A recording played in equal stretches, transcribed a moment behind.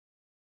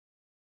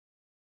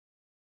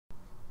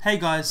Hey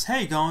guys, how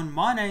you going?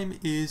 My name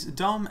is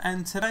Dom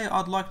and today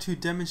I'd like to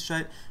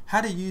demonstrate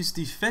how to use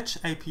the Fetch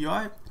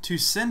API to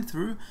send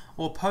through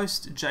or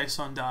post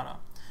JSON data.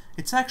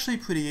 It's actually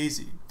pretty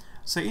easy.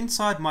 So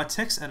inside my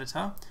text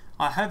editor,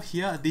 I have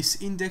here this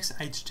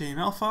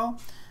index.html file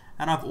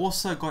and I've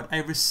also got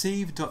a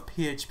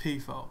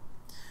receive.php file.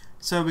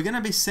 So we're going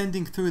to be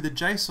sending through the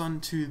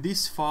JSON to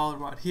this file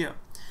right here.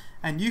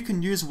 And you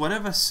can use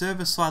whatever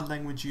server-side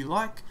language you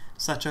like,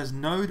 such as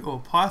Node or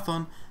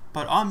Python,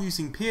 but I'm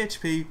using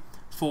PHP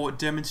for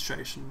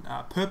demonstration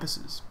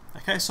purposes.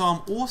 Okay, so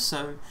I'm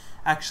also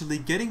actually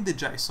getting the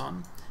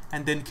JSON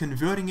and then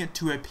converting it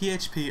to a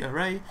PHP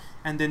array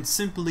and then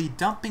simply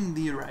dumping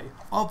the array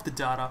of the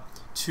data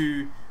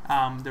to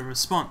the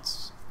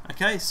response.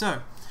 Okay,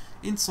 so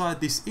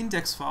inside this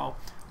index file,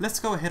 let's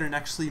go ahead and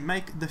actually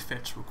make the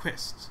fetch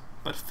request.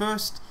 But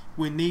first,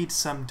 we need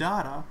some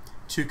data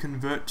to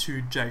convert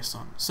to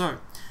JSON. So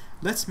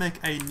let's make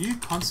a new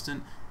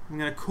constant. I'm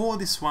going to call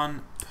this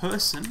one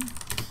person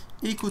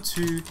equal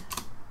to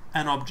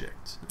an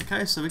object.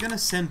 Okay, so we're going to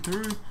send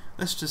through,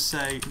 let's just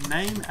say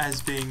name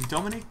as being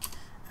Dominic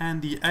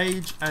and the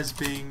age as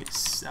being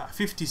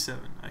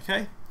 57.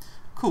 Okay,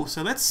 cool.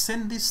 So let's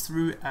send this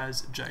through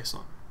as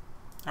JSON.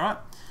 Alright,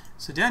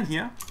 so down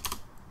here,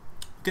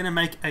 we're going to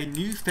make a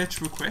new fetch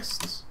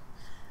request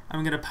and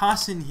we're going to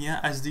pass in here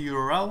as the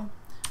URL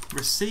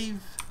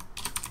receive.php,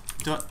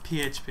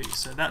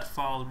 so that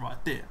file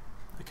right there.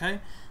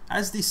 Okay,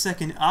 as the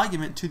second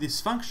argument to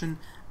this function,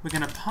 we're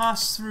going to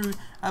pass through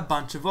a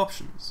bunch of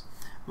options.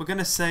 We're going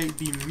to say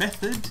the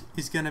method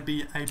is going to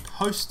be a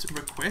post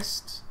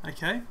request,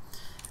 okay,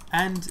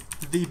 and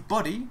the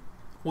body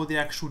or the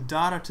actual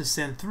data to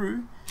send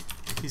through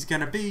is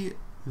going to be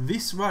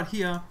this right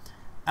here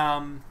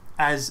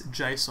as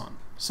JSON.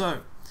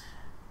 So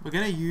we're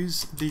going to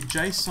use the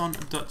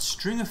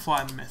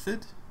JSON.stringify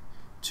method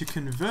to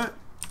convert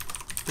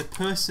the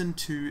person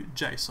to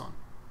JSON.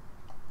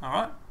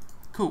 Alright,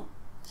 cool.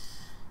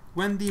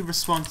 When the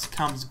response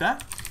comes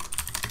back,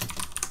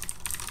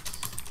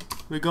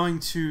 we're going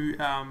to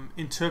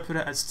interpret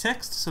it as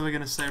text. So we're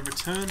going to say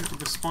return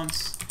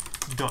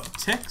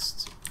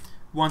response.text.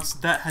 Once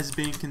that has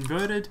been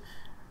converted,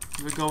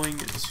 we're going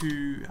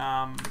to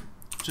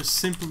just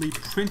simply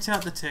print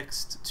out the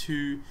text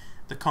to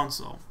the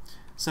console.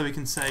 So we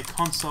can say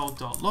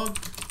console.log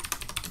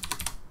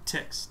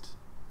text.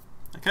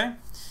 Okay?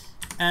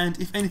 And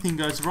if anything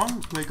goes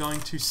wrong, we're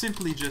going to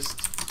simply just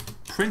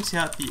print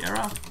out the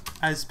error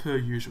as per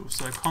usual.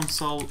 So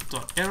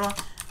console.error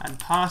and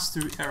pass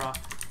through error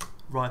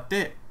right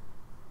there.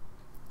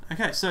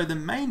 Okay, so the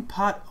main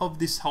part of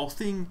this whole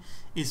thing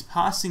is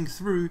passing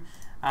through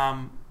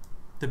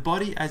the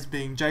body as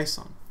being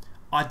JSON.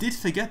 I did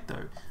forget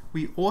though,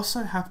 we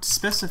also have to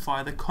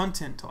specify the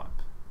content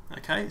type.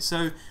 Okay,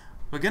 so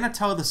we're going to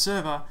tell the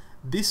server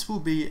this will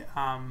be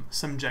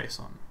some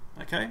JSON.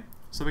 Okay,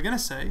 so we're going to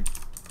say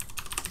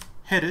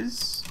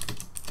headers,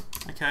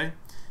 okay,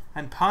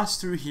 and pass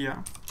through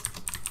here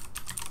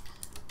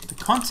the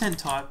content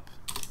type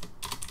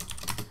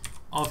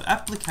of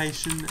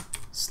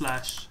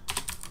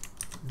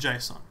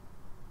application/JSON.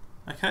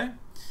 Okay,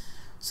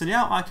 so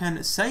now I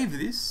can save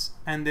this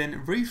and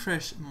then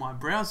refresh my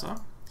browser,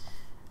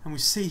 and we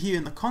see here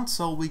in the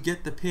console we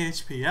get the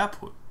PHP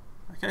output.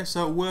 Okay,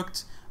 so it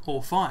worked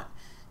all fine.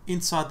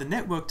 Inside the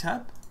network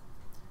tab,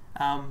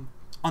 on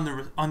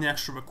the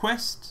actual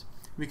request,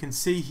 we can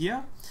see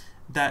here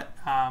that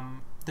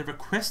the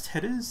request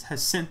headers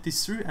has sent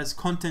this through as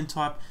content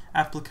type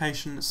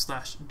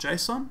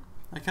application/JSON.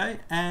 Okay,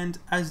 and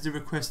as the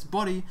request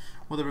body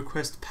or the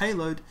request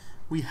payload,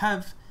 we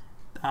have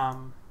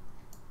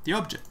the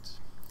object.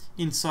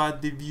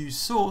 Inside the view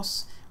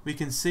source, we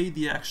can see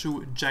the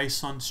actual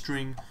JSON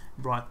string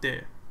right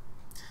there.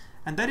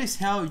 And that is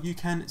how you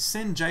can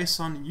send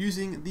JSON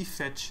using the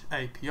Fetch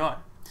API.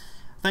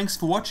 Thanks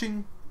for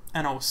watching,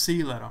 and I'll see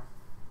you later.